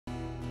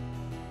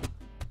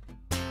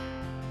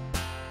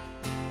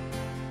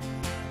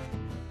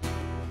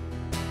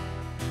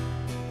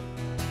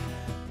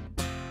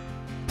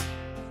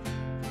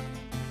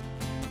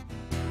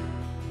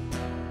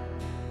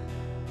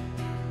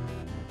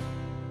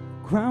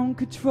Ground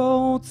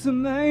control to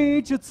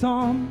Major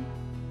Tom.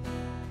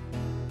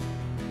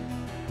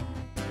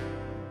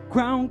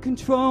 Ground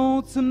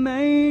control to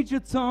Major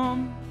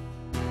Tom.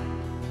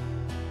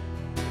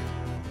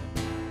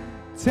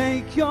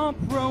 Take your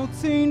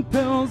protein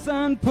pills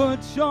and put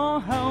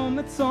your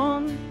helmets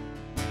on.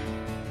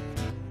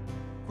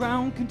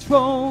 Ground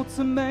control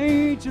to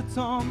Major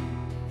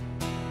Tom.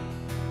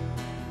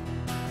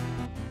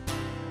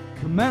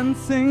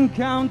 Commencing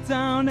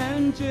countdown,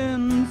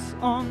 engines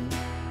on.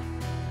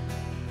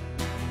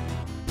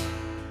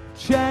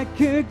 Check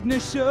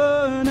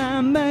ignition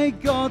and may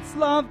God's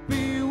love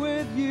be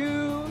with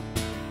you.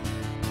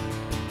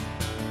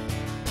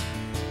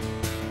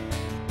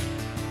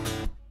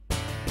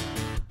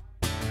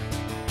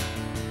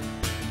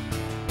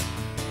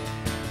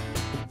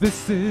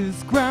 This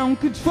is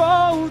ground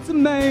control to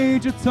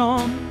Major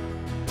Tom.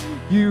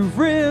 You've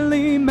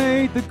really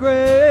made the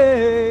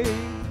grade,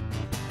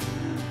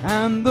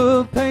 and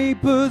the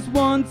papers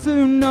want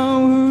to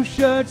know who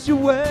shirts your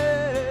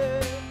way.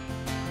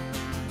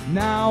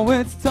 Now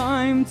it's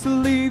time to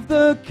leave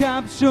the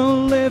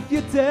capsule if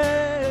you're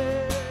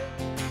dead.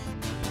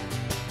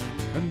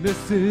 And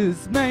this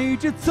is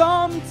Major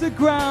Tom to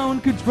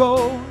ground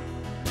control.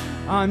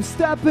 I'm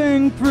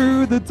stepping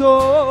through the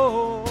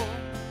door,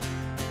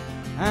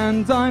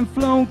 and I'm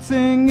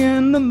floating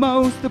in the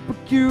most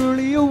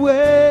peculiar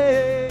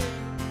way.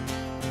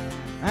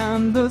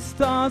 And the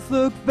stars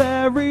look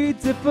very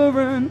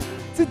different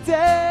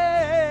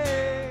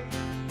today.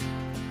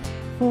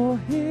 For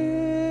here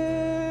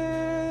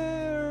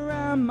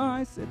am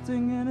I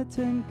sitting in a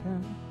tin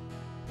can,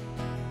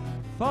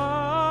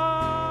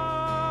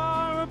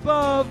 far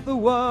above the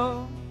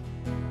world.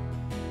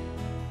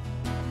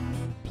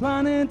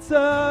 Planet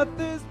Earth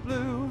is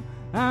blue,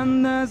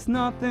 and there's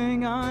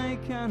nothing I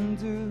can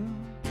do.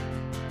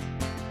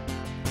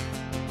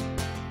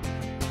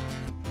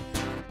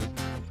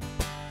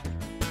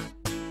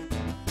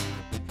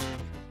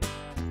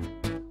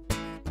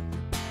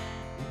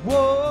 Whoa,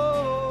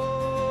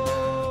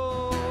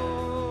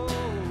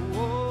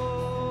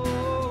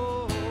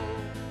 whoa.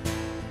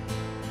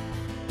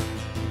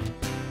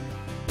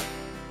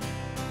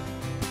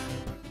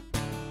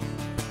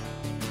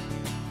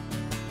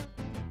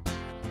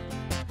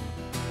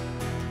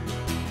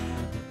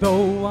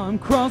 Though I'm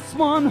crossed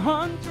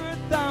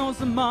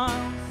 100,000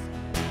 miles,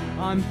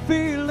 I'm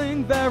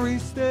feeling very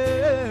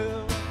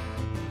still.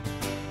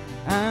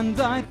 And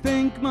I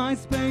think my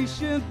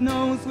spaceship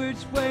knows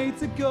which way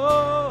to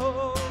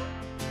go.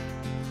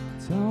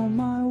 Tell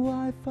my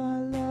wife I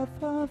love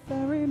her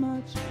very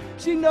much,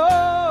 she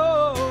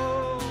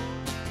knows.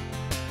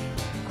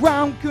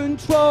 Ground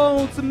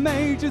control to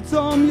Major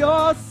Tom,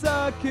 your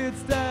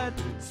circuit's dead.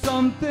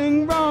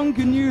 Something wrong,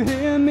 can you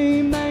hear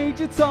me,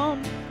 Major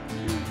Tom?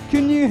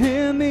 Can you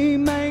hear me,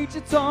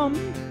 Major Tom?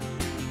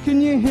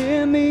 Can you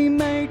hear me,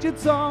 Major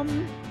Tom?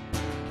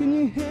 Can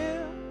you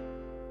hear?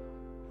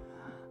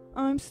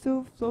 I'm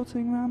still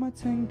floating around my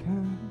tin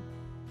can,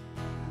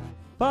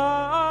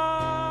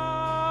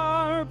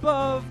 far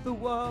above the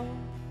world.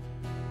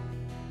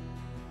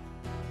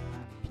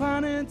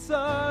 Planet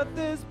Earth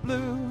is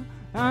blue,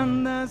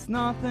 and there's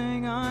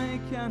nothing I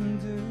can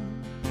do.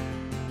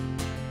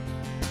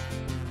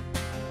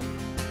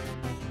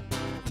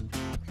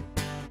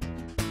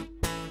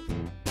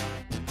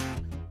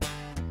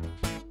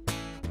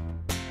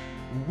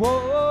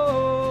 Whoa.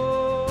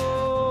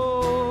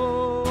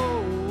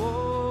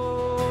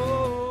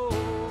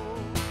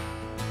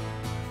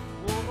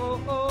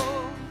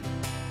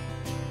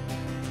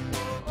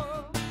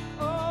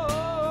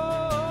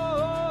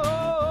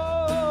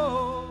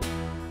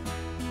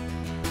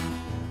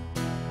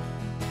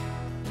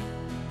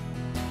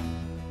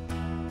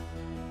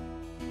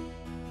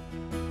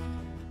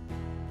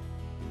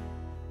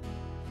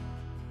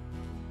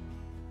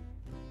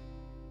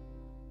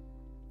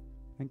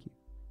 Thank you.